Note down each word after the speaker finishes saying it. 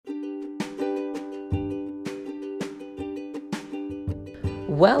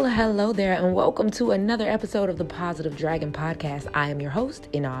Well, hello there, and welcome to another episode of the Positive Dragon Podcast. I am your host,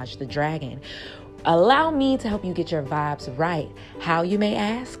 Inaj the Dragon. Allow me to help you get your vibes right. How, you may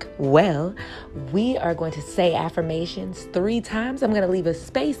ask? Well, we are going to say affirmations 3 times. I'm going to leave a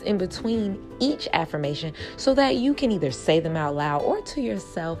space in between each affirmation so that you can either say them out loud or to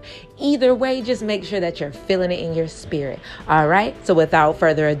yourself. Either way, just make sure that you're feeling it in your spirit. All right, so without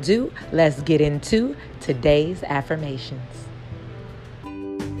further ado, let's get into today's affirmations.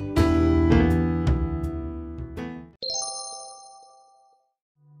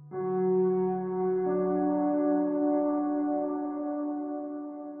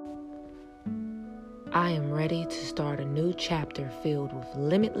 I am ready to start a new chapter filled with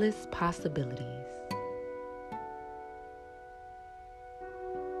limitless possibilities.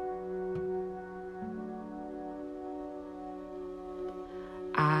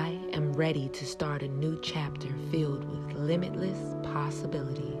 I am ready to start a new chapter filled with limitless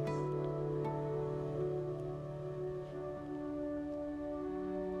possibilities.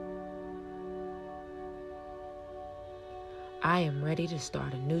 I am ready to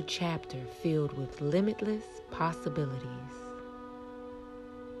start a new chapter filled with limitless possibilities.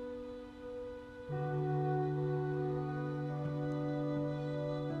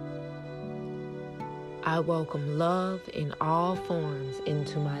 I welcome love in all forms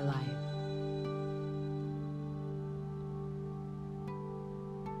into my life.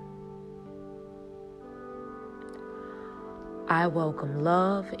 I welcome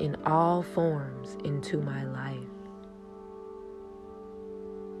love in all forms into my life.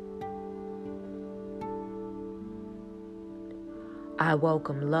 I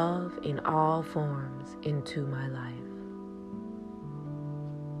welcome love in all forms into my life.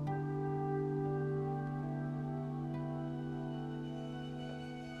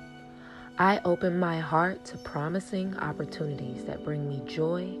 I open my heart to promising opportunities that bring me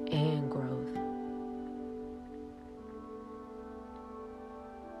joy and growth.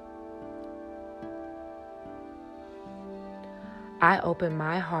 I open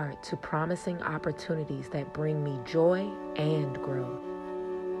my heart to promising opportunities that bring me joy and growth.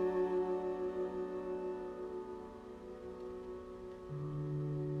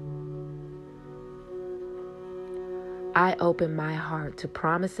 I open my heart to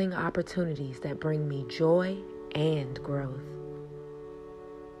promising opportunities that bring me joy and growth.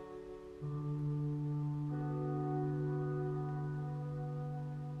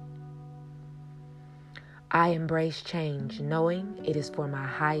 I embrace change, knowing it is for my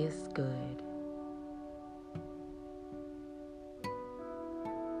highest good.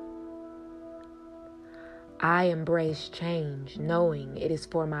 I embrace change, knowing it is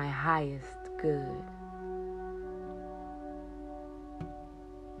for my highest good.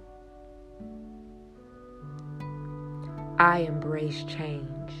 I embrace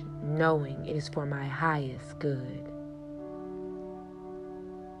change, knowing it is for my highest good.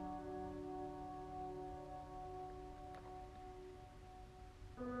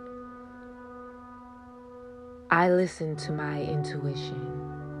 I listen to my intuition.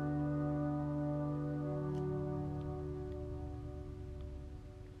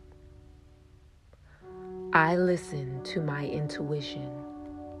 I listen to my intuition.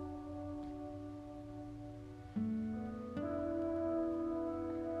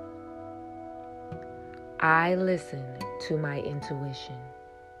 I listen to my intuition.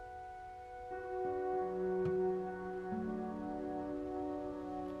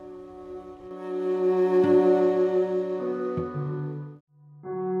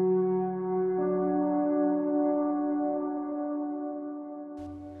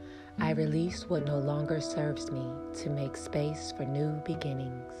 I release what no longer serves me to make space for new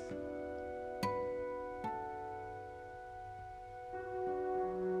beginnings.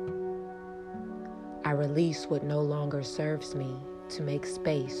 I release what no longer serves me to make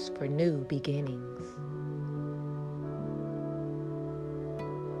space for new beginnings.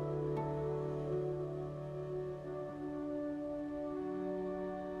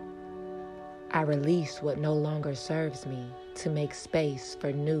 I release what no longer serves me to make space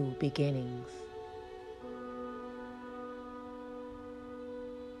for new beginnings.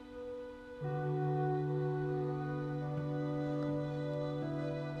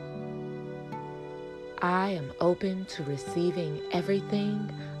 I am open to receiving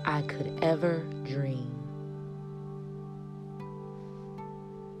everything I could ever dream.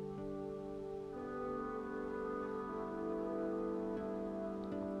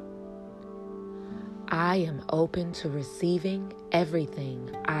 I am open to receiving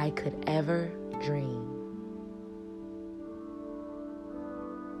everything I could ever dream.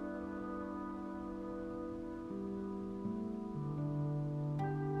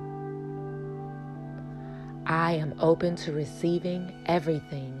 I am open to receiving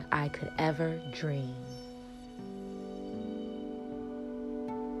everything I could ever dream.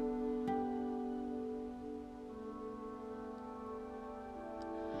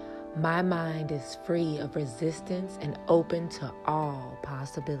 My mind is free of resistance and open to all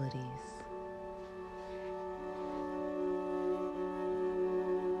possibilities.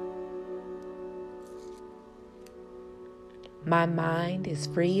 My mind is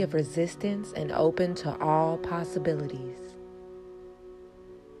free of resistance and open to all possibilities.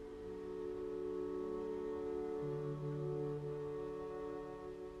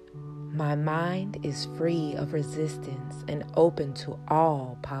 My mind is free of resistance and open to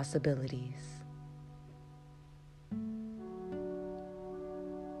all possibilities.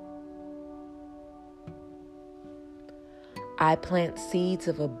 I plant seeds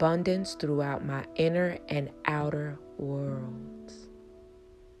of abundance throughout my inner and outer worlds.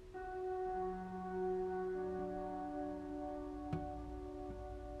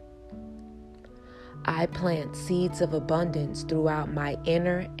 I plant seeds of abundance throughout my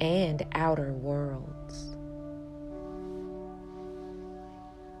inner and outer worlds.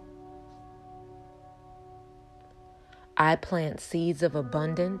 I plant seeds of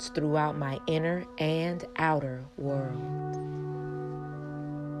abundance throughout my inner and outer worlds.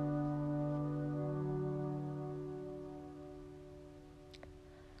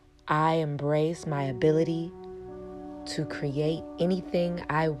 I embrace my ability to create anything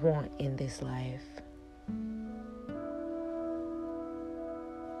I want in this life.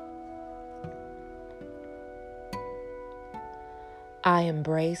 I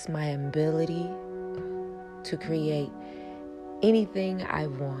embrace my ability to create anything I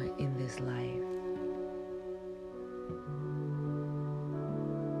want in this life.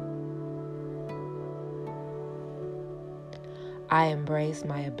 I embrace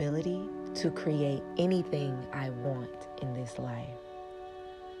my ability to create anything I want in this life.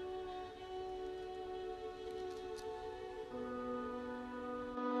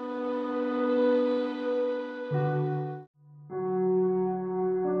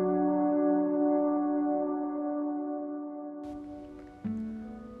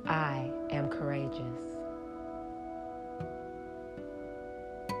 I am courageous.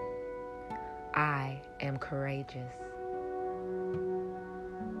 I am courageous.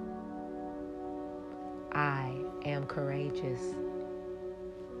 I am courageous.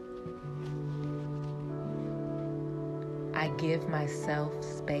 I give myself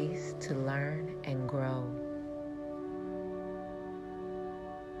space to learn and grow.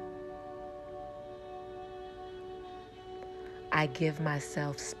 I give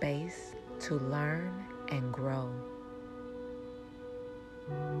myself space to learn and grow.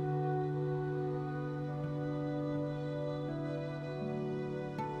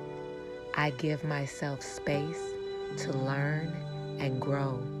 I give myself space to learn and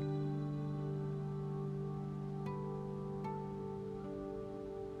grow.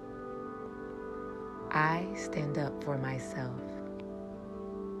 I stand up for myself.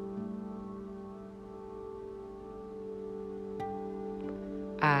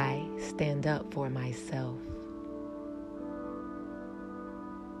 I stand up for myself.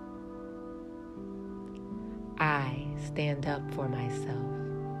 I stand up for myself.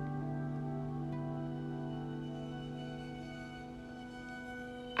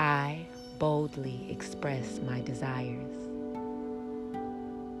 I boldly express my desires.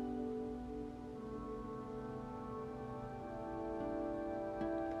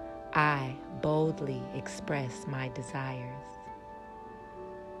 I boldly express my desires.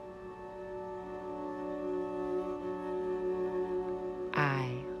 I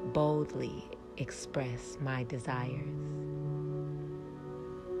boldly express my desires.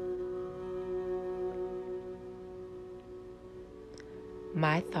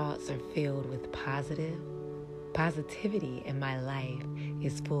 My thoughts are filled with positivity, and my life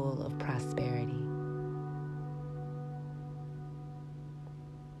is full of prosperity.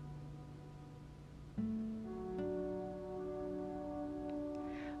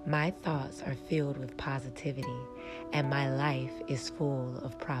 My thoughts are filled with positivity, and my life is full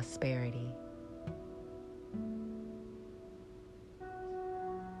of prosperity.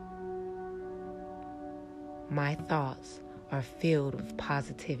 My thoughts are filled with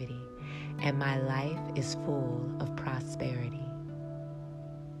positivity, and my life is full of prosperity.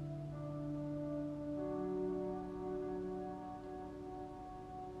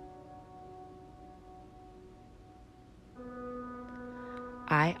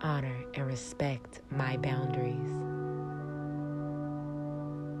 I honor and respect my boundaries.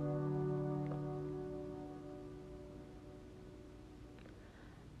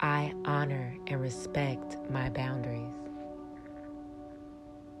 I honor and respect my boundaries.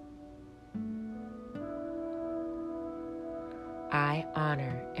 I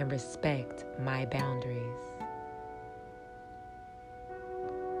honor and respect my boundaries.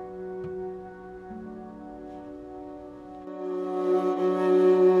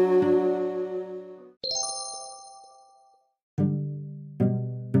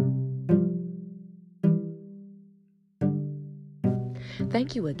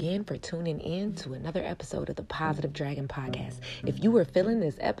 Thank you again for tuning in to another episode of the Positive Dragon Podcast. If you were feeling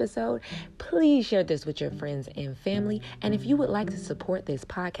this episode, please share this with your friends and family. And if you would like to support this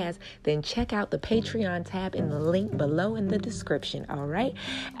podcast, then check out the Patreon tab in the link below in the description, all right?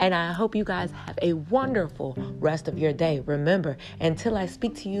 And I hope you guys have a wonderful rest of your day. Remember, until I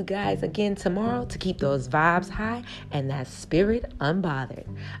speak to you guys again tomorrow, to keep those vibes high and that spirit unbothered.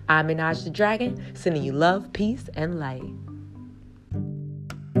 I'm Minaj the Dragon, sending you love, peace, and light.